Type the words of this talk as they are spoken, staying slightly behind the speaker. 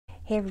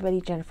Hey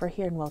everybody, Jennifer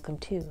here and welcome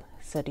to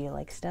So Do You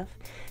Like Stuff?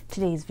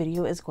 Today's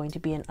video is going to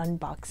be an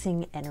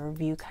unboxing and a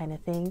review kind of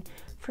thing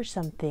for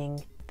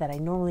something that I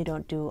normally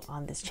don't do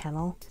on this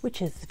channel,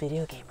 which is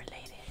video game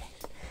related.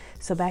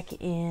 So back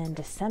in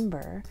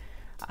December,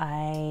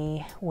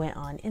 I went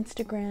on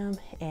Instagram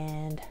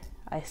and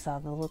I saw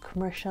the little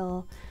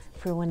commercial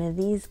for one of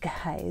these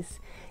guys,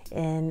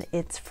 and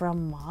it's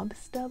from Mob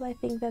Stub, I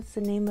think that's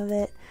the name of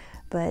it,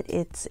 but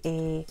it's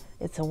a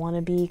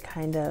wannabe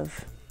kind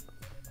of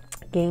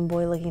Game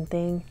Boy looking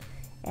thing,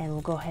 and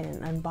we'll go ahead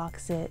and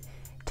unbox it,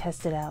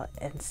 test it out,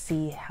 and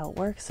see how it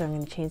works. So I'm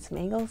going to change some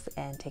angles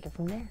and take it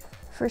from there.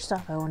 First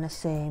off, I want to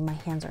say my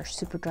hands are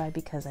super dry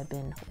because I've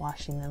been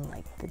washing them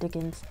like the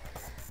dickens.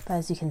 But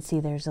as you can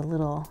see, there's a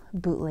little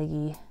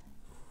bootleggy,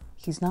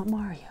 he's not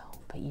Mario,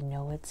 but you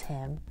know it's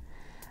him,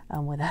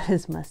 without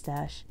his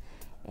mustache,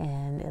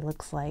 and it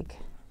looks like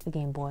the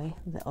Game Boy,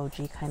 the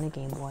OG kind of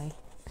Game Boy.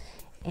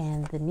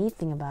 And the neat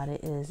thing about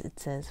it is it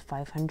says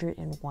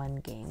 501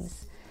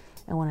 games.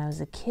 And when I was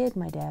a kid,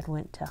 my dad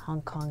went to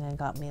Hong Kong and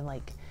got me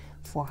like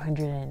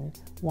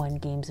 401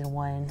 games in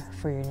one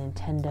for your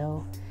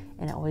Nintendo,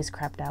 and it always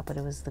crapped out, but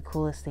it was the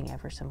coolest thing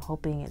ever, so I'm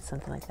hoping it's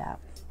something like that.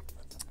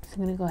 So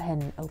I'm gonna go ahead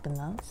and open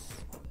those.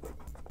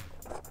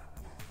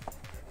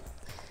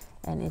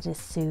 And it is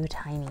so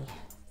tiny.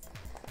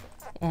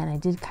 And I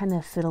did kind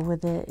of fiddle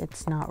with it.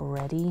 It's not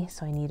ready,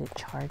 so I need to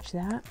charge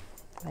that.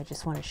 I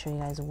just want to show you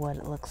guys what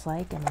it looks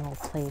like, and then we'll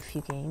play a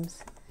few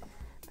games.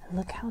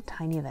 Look how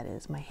tiny that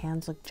is. My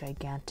hands look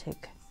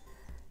gigantic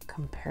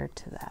compared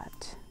to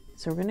that.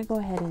 So we're gonna go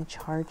ahead and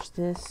charge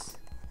this,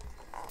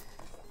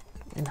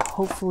 and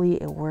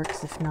hopefully it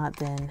works. If not,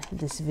 then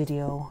this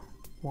video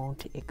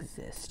won't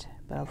exist.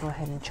 But I'll go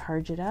ahead and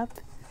charge it up,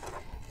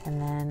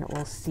 and then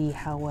we'll see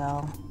how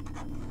well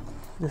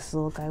this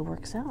little guy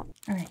works out.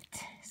 All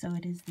right, so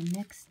it is the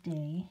next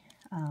day.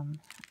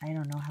 I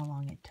don't know how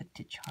long it took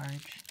to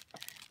charge,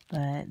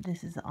 but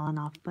this is the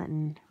on-off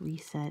button,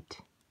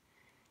 reset,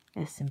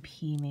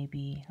 S&P,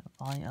 maybe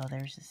volume. Oh,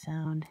 there's the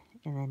sound,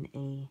 and then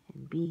A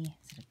and B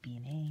instead of B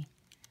and A.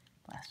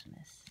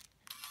 Blasphemous.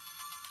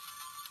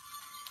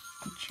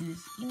 You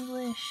choose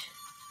English,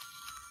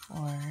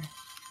 or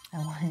I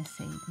want to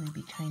say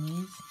maybe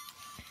Chinese.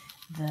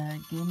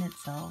 The game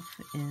itself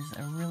is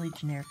a really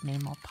generic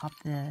name. I'll pop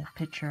the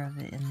picture of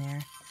it in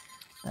there.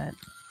 But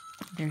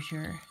there's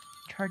your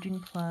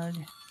charging plug.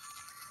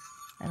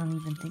 I don't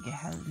even think it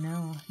has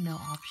no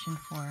option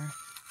for.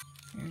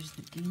 There's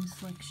the game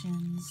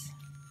selections.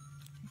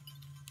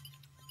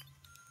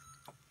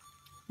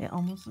 It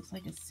almost looks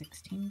like a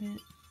 16-bit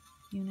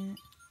unit.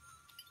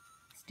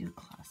 Let's do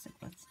classic.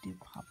 Let's do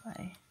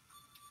Popeye.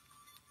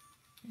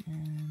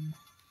 And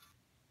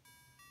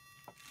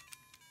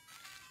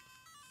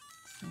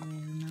that's the way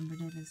I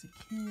remembered it as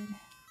a kid.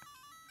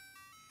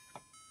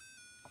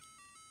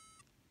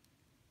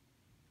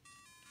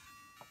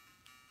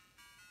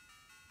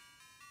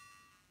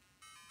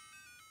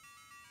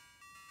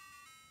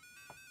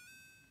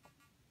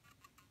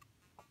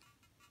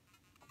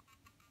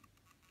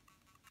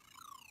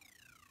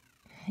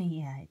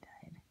 Yeah, I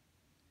died.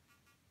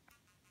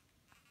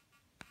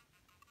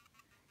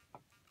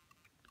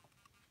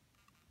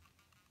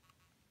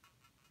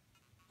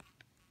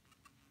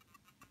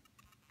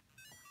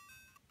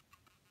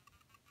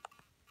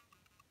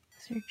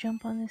 Is there a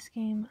jump on this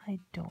game? I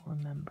don't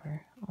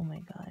remember. Oh my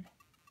god.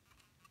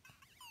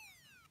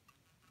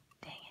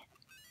 Dang it.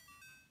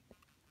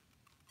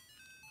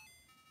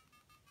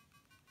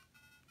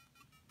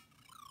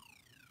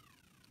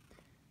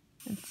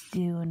 Let's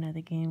do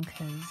another game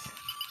because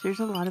there's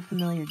a lot of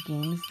familiar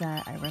games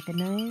that I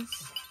recognize,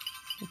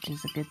 which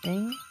is a good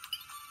thing.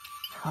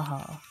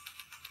 Haha.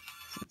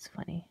 So it's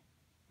funny.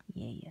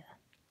 Yeah.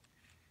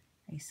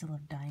 I used to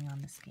love dying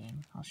on this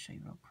game. I'll show you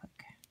real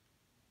quick.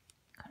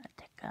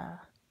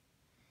 Karateka.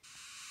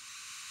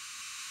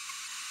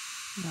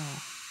 No.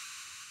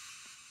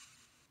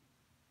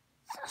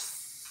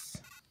 Yes.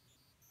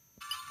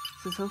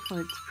 So far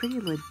it's pretty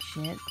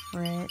legit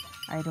for it.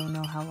 I don't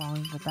know how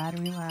long the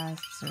battery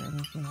lasts or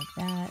anything like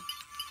that.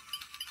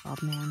 Oh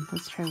man,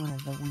 let's try one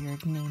of the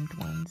weird named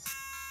ones.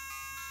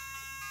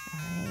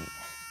 Alright.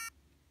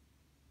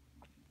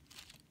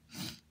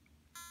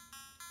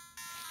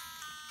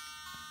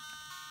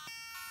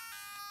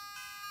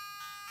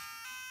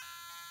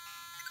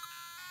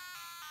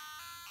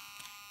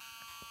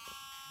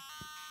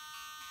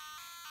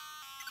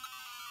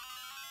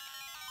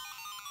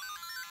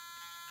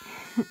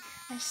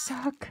 I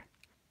suck.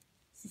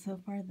 So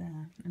far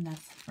and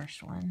that's the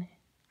first one,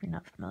 if you're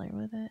not familiar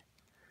with it.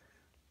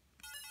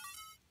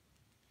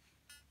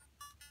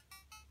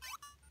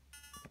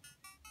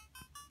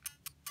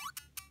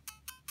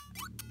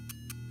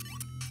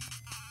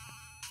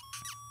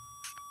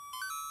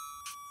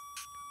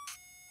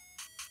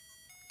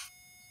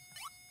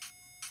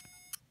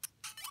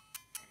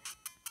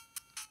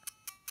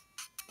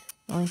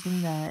 The only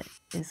thing that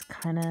is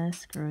kind of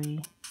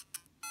screwy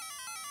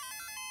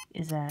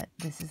is that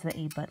this is the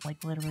A button,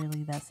 like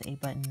literally that's the A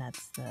button,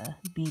 that's the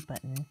B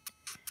button,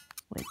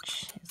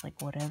 which is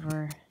like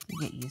whatever, you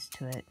get used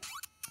to it.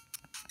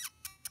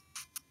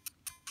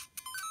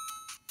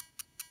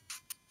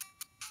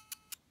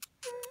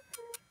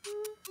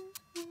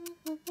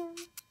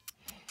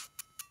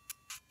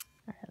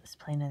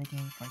 play another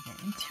game before I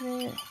get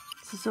into it.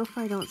 So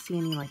far I don't see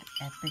any like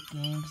epic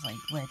games like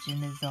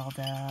Legend of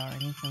Zelda or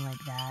anything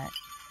like that.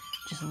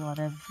 Just a lot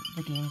of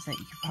the games that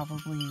you could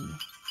probably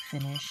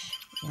finish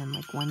in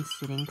like one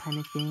sitting kind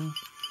of thing.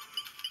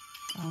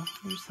 Oh,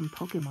 there's some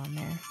Pokemon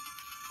there.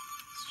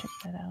 Let's check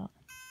that out.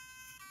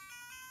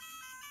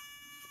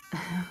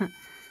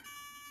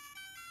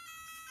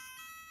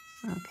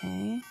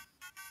 Okay.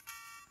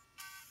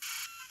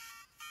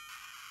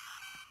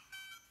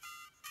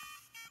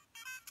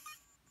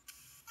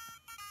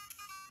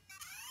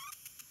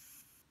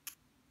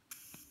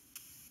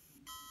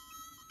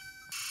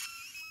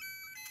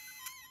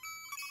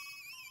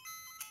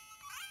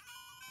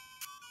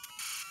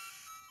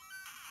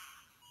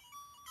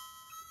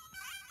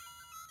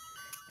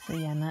 So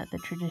yeah, not the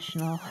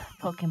traditional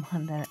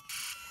Pokemon that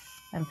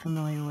I'm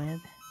familiar with,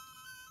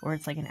 or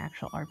it's like an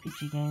actual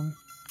RPG game.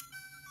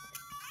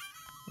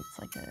 It's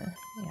like a,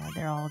 yeah,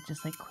 they're all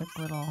just like quick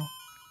little,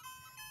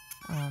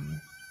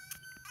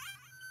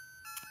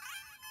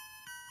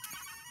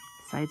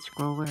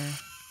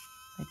 side-scroller,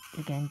 like,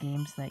 again,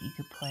 games that you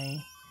could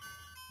play.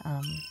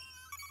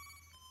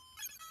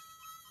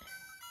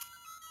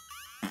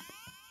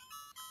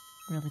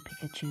 Really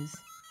pick and choose.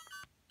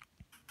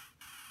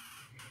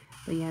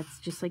 But yeah, it's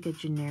just like a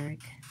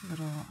generic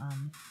little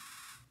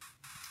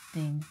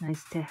thing.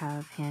 Nice to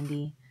have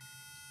handy.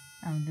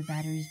 The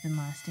battery's been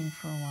lasting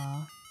for a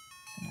while,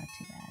 so not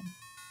too bad.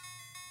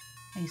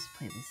 I used to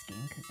play this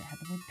game because it had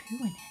the word poo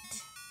in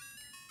it.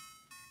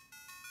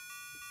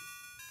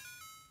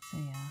 So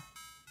yeah,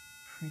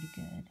 pretty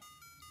good.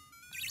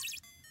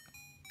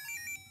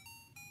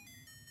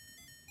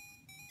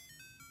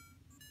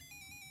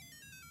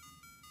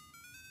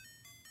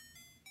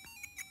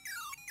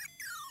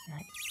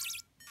 Nice.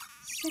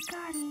 So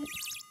got it.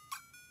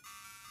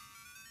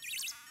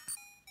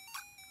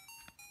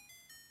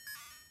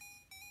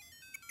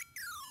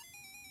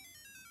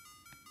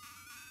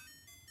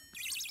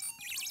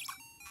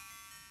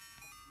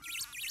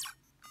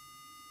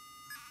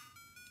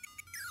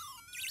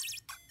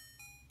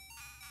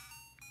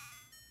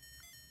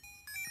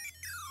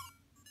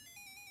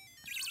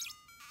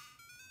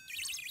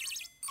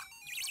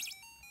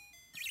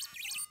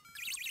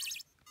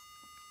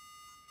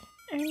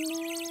 Oh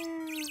no.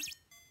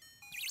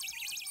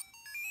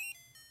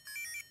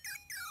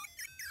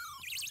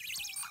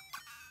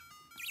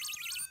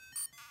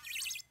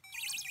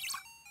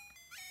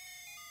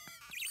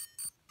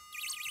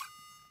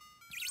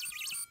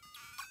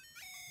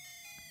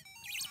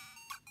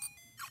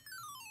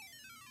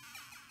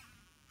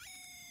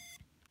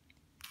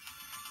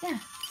 Yeah,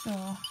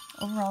 so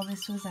overall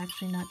this was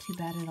actually not too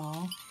bad at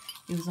all.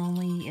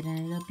 It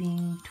ended up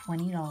being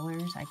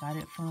 $20. I got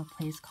it from a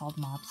place called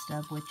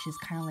Mobstub, which is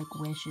kind of like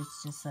Wish.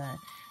 It's just a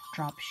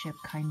drop ship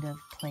kind of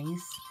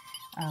place.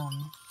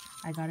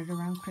 I got it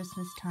around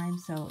Christmas time,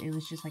 so it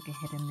was just like a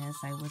hit and miss.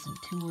 I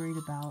wasn't too worried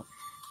about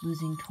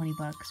losing 20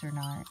 bucks or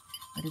not,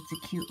 but it's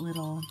a cute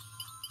little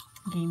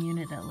game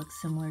unit that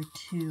looks similar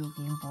to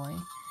Game Boy.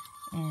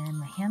 And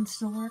my hands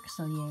still work,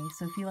 so yay.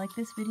 So if you like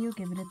this video,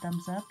 give it a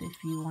thumbs up.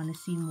 If you want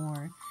to see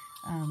more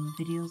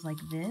videos like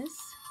this,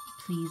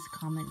 please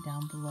comment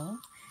down below.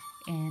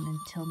 And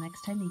until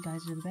next time, you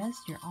guys are the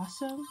best. You're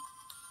awesome.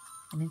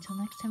 And until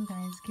next time,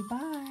 guys,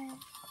 goodbye.